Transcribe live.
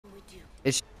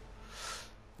It's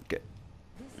good.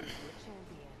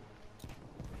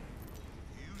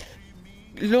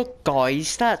 Look,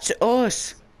 guys, that's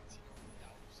us.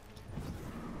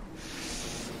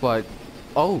 What?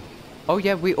 Oh, oh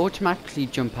yeah, we automatically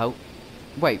jump out.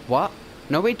 Wait, what?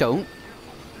 No, we don't.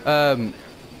 Um,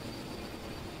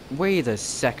 wait a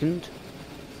second.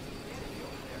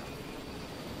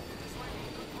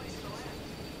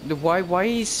 Why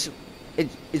is it?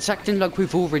 It's acting like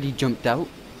we've already jumped out.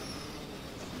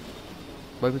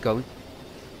 Where are we going?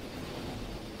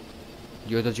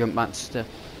 You're the jump master.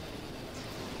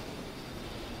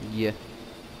 Yeah.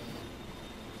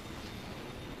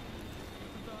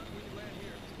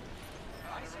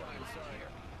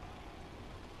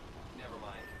 Never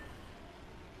mind.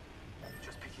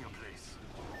 Just picking a place.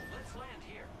 Let's land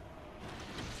here.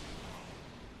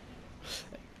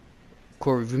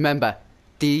 Corey, remember,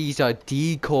 these are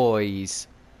decoys.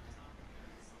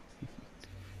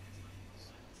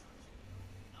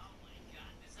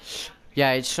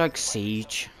 Yeah, it's like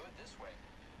Siege.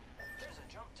 There's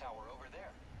a jump tower over there.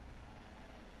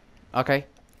 Okay,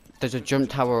 there's a jump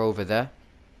tower over there.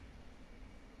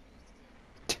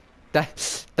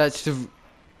 That's the,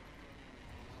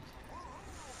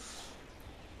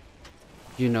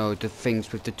 you know, the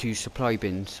things with the 2 supply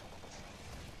bins.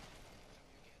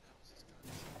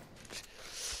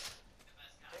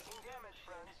 Taking damage,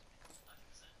 friends.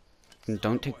 And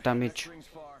don't take damage.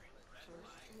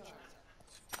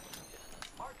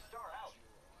 Arc star out.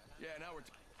 Yeah, now we're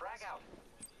frag out.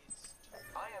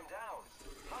 I am down.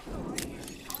 Hostile right here.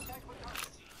 Contact with target.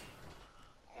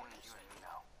 Hornet UAV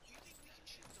now.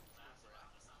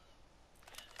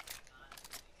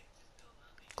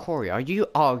 Corey, are you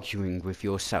arguing with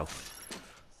yourself?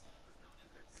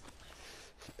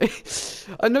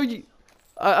 I know you.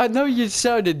 I know you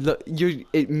sounded like you.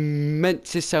 It meant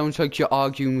to sound like you're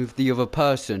arguing with the other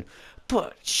person,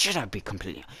 but should I be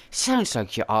completely? Sounds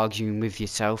like you're arguing with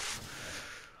yourself.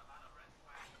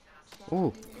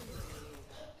 Oh,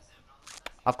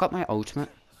 I've got my ultimate.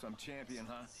 Some champion,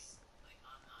 huh?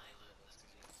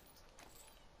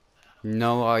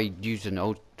 No, I use an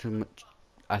ultimate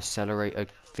accelerator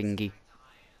thingy.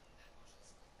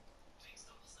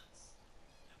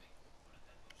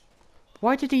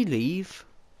 Why did he leave?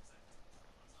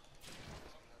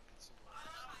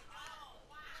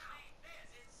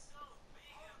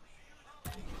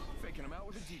 Faking him out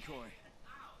with a decoy.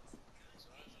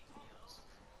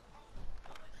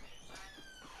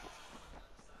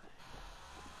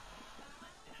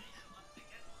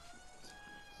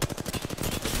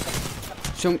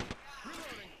 Some.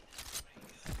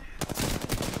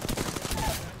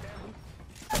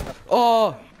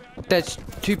 Oh, there's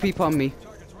 2 people on me.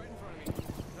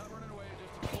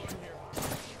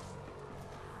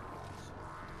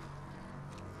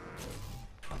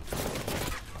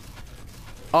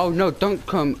 Oh no, don't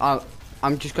come.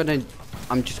 I'm just gonna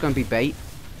be bait.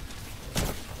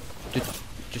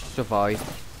 Just survive.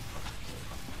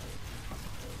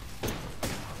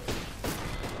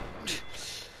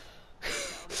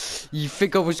 You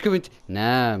think I was going to?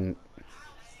 Nah.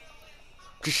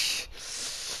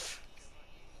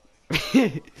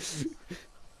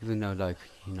 Even though, like,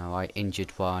 you know, I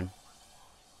injured one.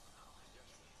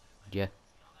 Yeah.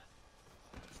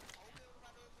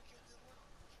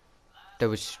 There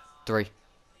was 3.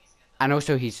 And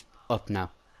also he's up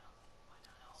now.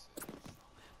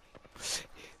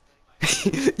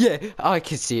 Yeah, I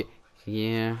can see it.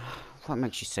 Yeah. What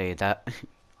makes you say that?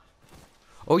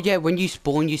 Oh yeah, when you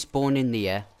spawn in the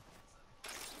air.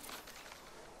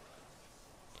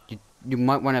 You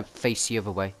might want to face the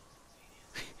other way.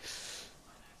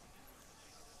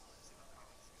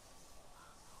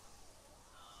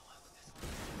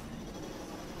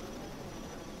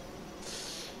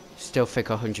 Still think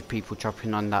 100 people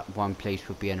dropping on that one place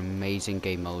would be an amazing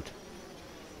game mode.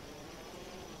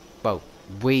 Well,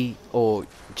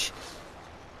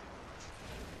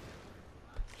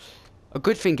 a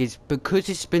good thing is, because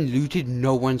it's been looted,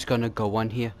 no one's gonna go on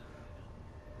here.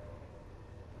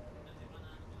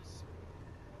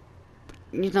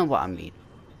 You know what I mean.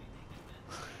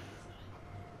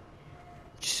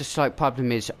 Just a slight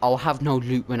problem is, I'll have no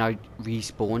loot when I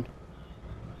respawn.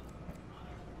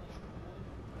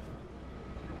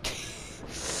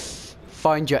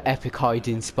 Find your epic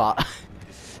hiding spot.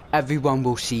 Everyone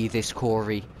will see this,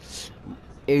 Corey.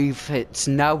 If it's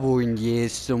now or in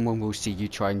years, someone will see you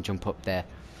try and jump up there.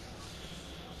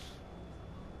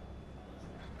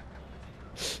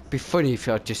 Be funny if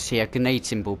I just see a grenade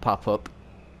symbol pop up.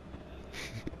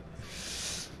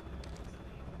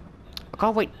 I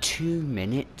gotta wait 2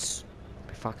 minutes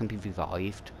before I can be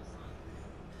revived.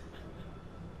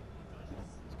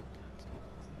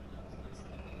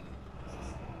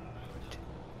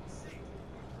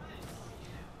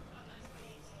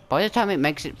 By the time it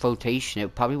makes its rotation,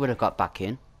 it probably would have got back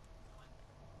in.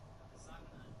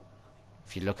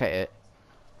 If you look at it.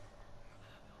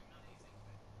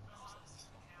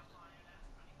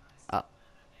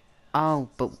 Oh,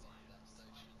 but...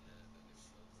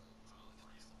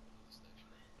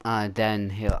 then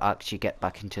he'll actually get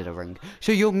back into the ring.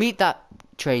 So you'll meet that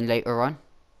train later on.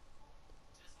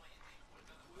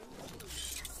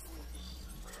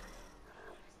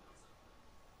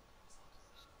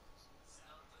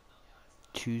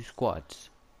 Two squads.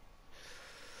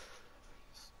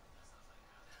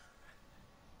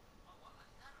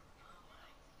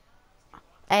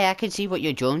 Hey, I can see what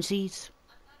your drone sees.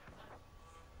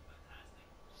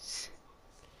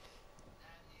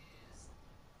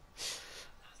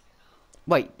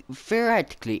 Wait,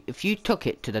 theoretically, if you took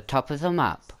it to the top of the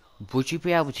map, would you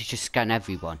be able to just scan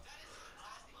everyone?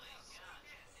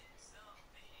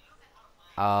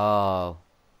 Oh.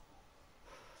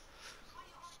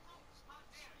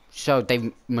 So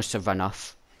they must have run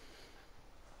off.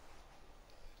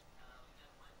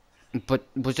 But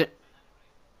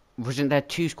wasn't there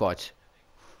two squads?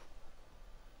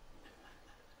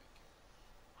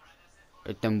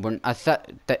 Then when I thought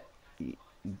that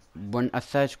when a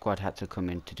third squad had to come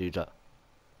in to do that.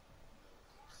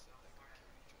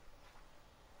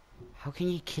 How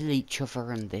can you kill each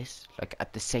other in this? Like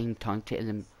at the same time to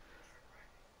them?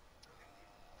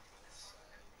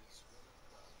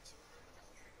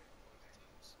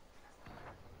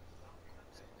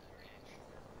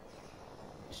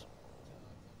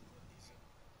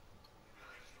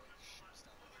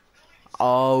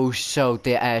 Oh, so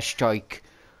the airstrike.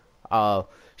 Oh,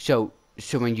 so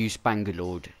someone used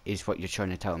Bangalore is what you're trying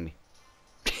to tell me.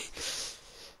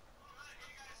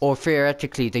 Or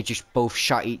theoretically, they just both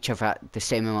shot each other at the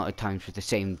same amount of times with the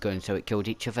same gun, so it killed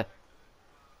each other.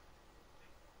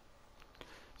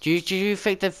 Do you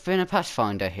think there's been a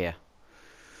Pathfinder here?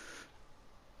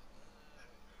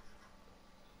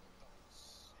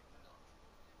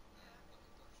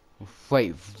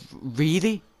 Wait,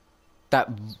 really? That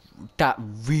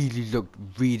really looked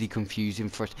really confusing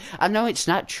for us. I know it's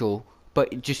natural,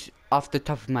 but it just off the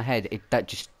top of my head, that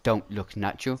just don't look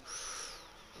natural.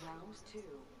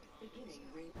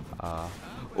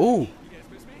 Oh,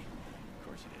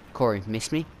 Corey,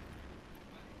 miss me?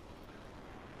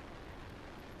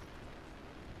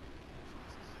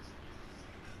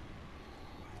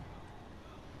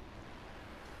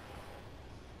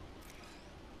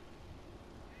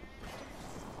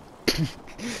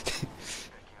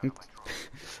 I'm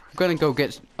gonna go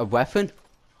get a weapon.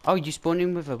 Oh, you spawned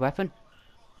in with a weapon?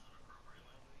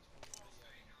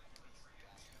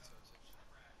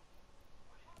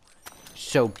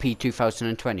 So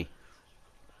P2020.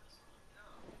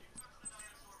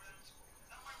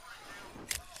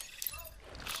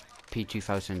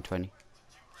 P2020.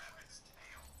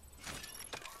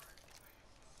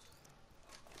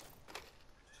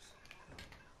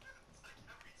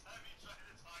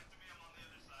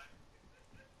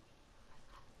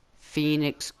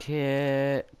 Phoenix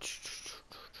kit.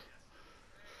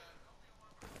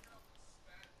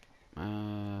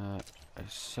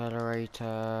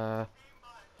 Accelerator.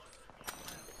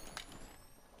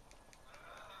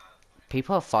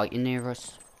 People are fighting near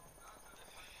us.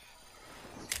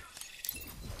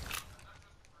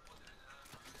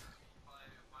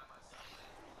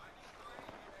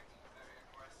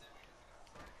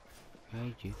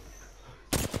 Hey, you.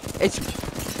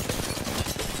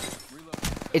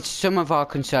 It's some of our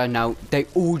concern now. They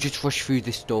all just rush through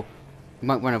this door. You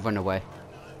might want to run away.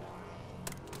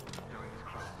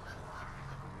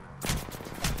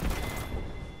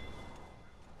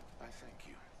 I thank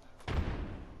you.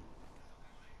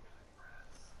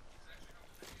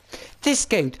 This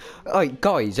game, alright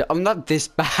guys, I'm not this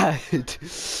bad.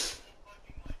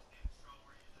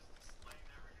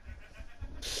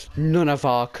 None of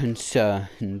our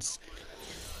concerns.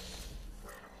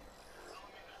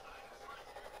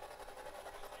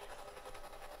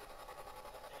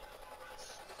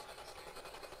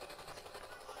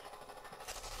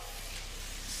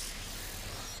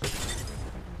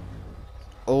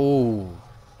 Oh,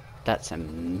 that's a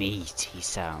meaty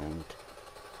sound.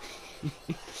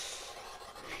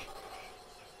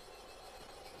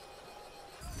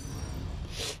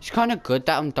 It's kind of good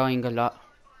that I'm dying a lot,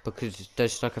 because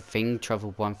there's like a thing,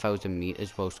 travel 1,000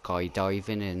 meters while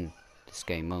skydiving in this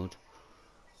game mode.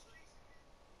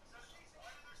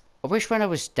 I wish when I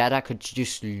was dead I could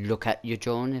just look at your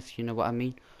drone, if you know what I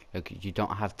mean. Like, you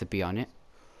don't have to be on it.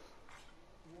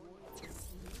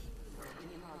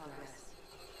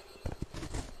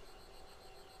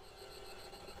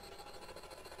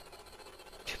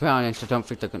 To be honest, I don't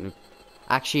think they're gonna...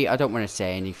 Actually, I don't want to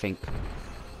say anything.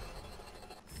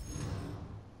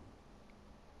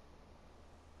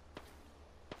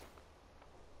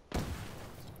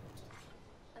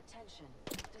 Attention,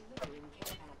 delivering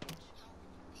care package.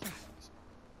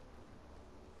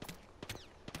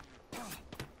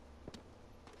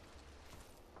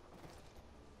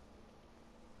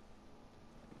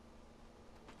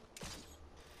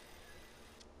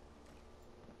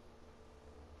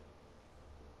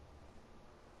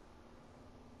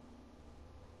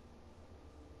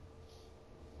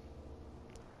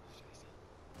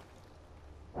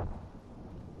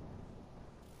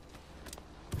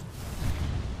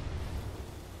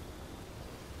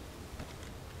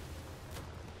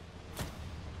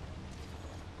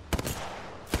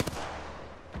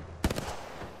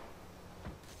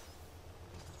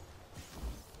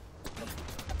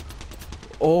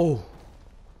 Oh.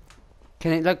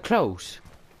 Can it like close?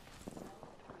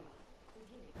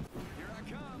 Here I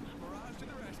come, Mirage to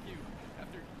the rescue.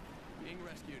 After being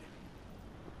rescued.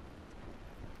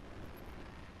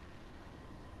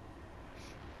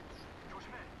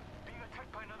 Being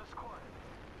attacked by another squad.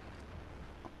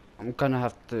 I'm gonna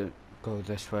have to go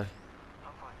this way. I'm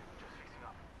fine, just fixing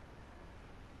up.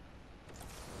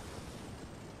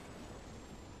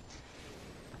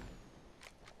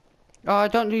 Oh, I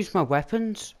don't lose my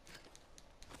weapons.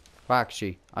 Well,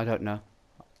 actually, I don't know.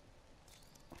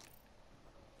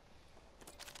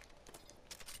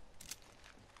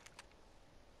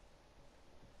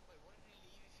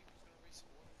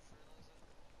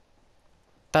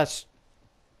 That's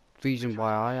the reason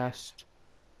why I asked.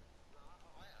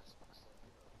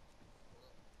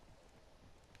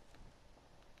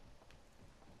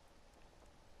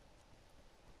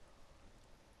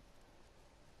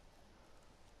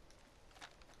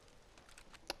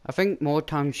 I think more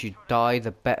times you die,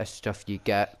 the better stuff you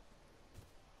get.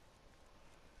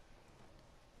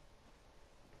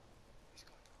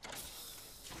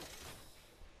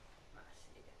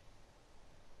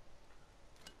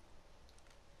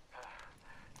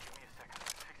 Give me a second,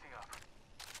 fixing up.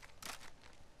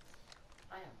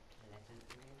 I am pleasantly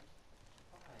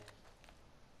surprised.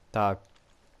 Dog,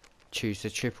 choose the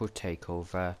triple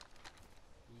takeover.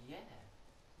 Yeah,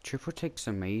 Triple take's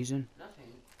amazing. nothing.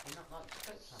 You're not like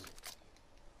scopes on it.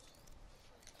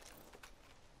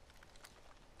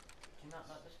 Do you not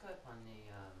like the scope on the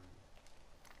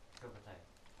double take?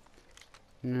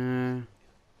 Nah,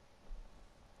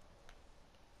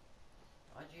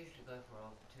 I'd usually go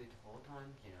for 2 to 4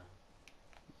 times, you know.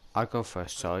 I go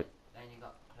first sight. Then you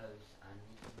got close and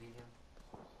medium.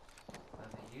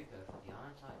 Whether you go for the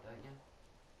iron sight, don't you?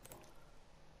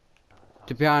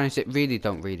 To be honest, it really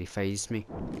don't really phase me.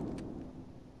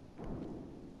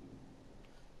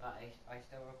 But I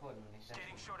still recording this session.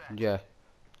 Getting shot at. Yeah,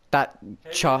 that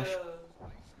Josh. I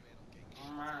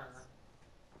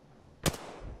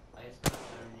just got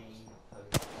only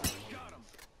post. Got him.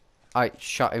 I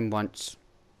shot him once.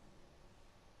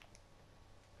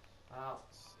 Well,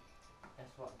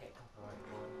 guess what? Get copyright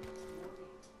for.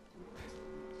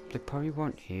 They probably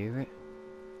won't hear it.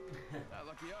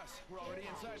 Lucky us. We're already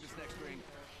inside this next ring.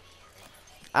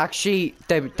 Actually,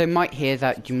 they might hear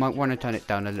that. You might want to turn it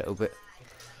down a little bit.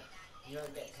 You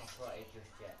don't get copyrighted just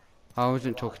yet. I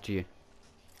wasn't talking to you. You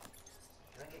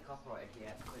don't get copyrighted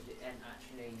yet because it then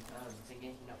actually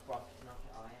thinking not profiting off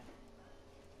it, are you?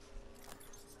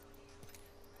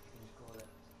 You just call it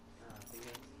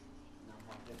thingy,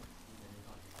 non-profit, and then you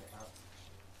can't just get out.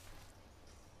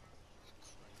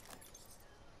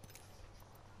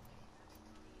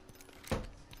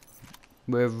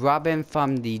 We're robbing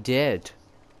from the dead.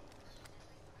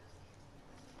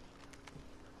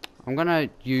 I'm gonna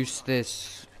use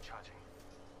this Charging.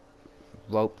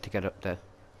 rope to get up there.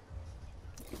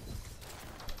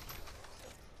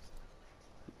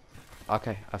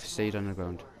 Okay, I've stayed on the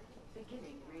ground.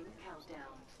 Beginning ring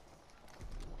countdown.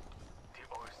 The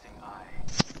overseeing eye.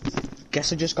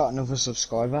 Guess I just got another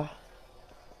subscriber.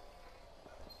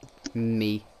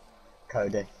 Me.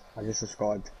 Cody. I just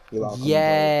subscribed. You're welcome.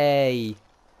 Yay!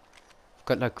 I've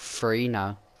got like 3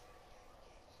 now.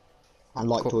 And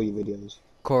liked Cool. all your videos.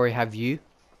 Corey, have you?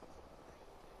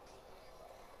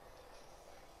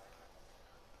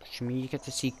 What do you mean you get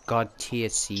to see God tier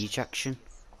siege action?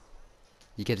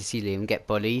 You get to see Liam get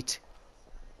bullied.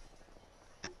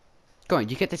 Go on,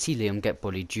 you get to see Liam get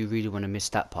bullied. Do you really want to miss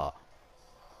that part?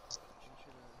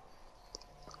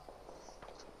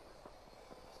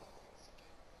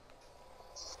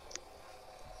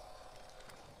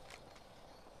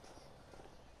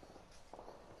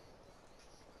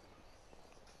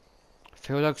 I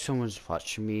feel like someone's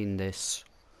watching me in this.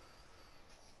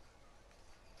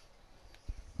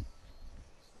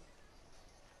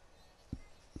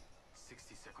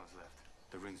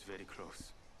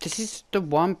 This is the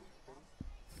one.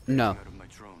 No. Out of my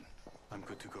drone. I'm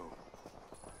good to go.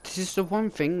 This is the one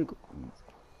thing.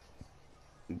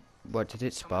 What did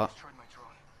it spot? Destroyed my drone.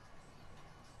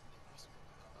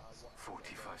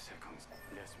 45 seconds.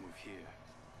 Let's move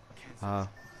here.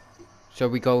 So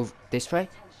we go this way?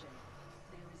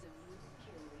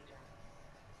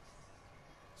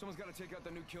 Someone's got to take out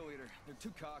the new kill leader. They're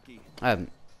too cocky.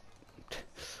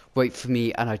 Wait for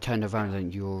me, and I turned around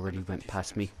and you already went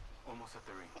past me. Almost at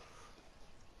the ring.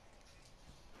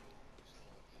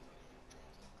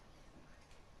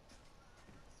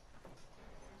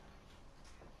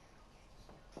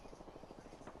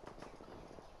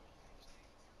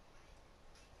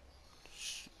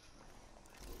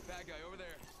 Bad guy over there.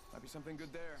 Might be something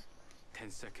good there.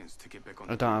 10 seconds to get back on.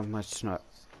 I don't have much snow.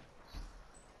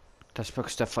 That's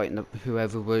because they're fighting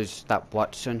whoever was that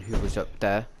Watson who was up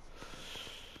there.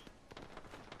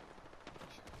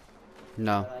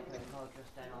 No. But I can recall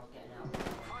just then I was getting out.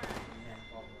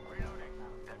 Reloading.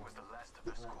 That was the last of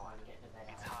the squad.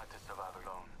 It's hard to survive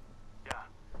alone. Yeah,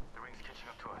 the ring's catching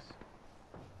up to us.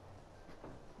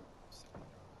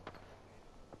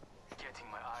 Getting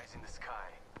my eyes in the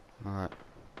sky. Alright.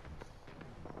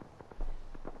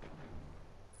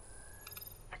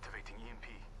 Activating EMP.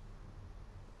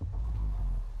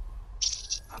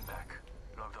 I'm back.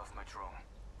 Logged off my drone.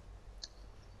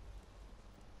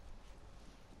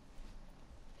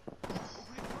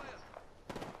 Opening fire.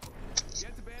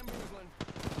 Get the bamboozling.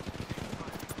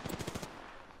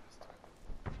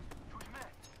 Who's mad?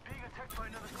 Being attacked by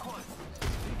another squad.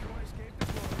 Decoy escape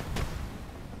deployed.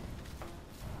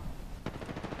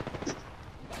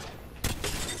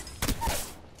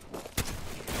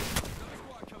 Another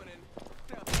squad coming in.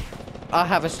 Down. I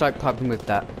have a slight problem with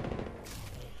that.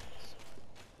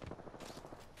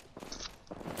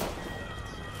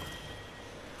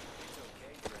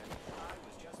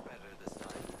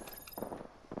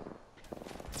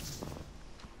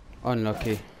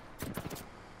 Unlucky.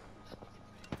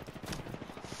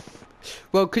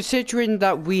 Well, considering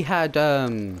that we had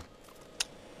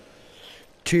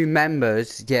 2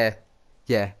 members,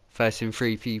 yeah, first and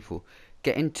 3 people,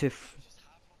 get into.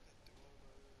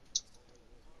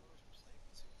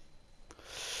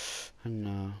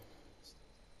 No.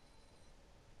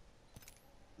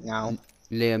 Now.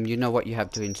 Liam, you know what you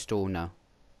have to install now.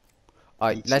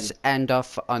 Alright, let's end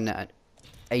off on an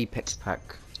Apex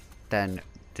pack. Then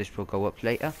this will go up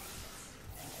later.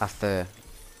 After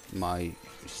my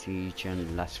Siege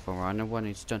and Last For Honor one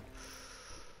is done.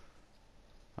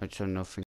 I don't know if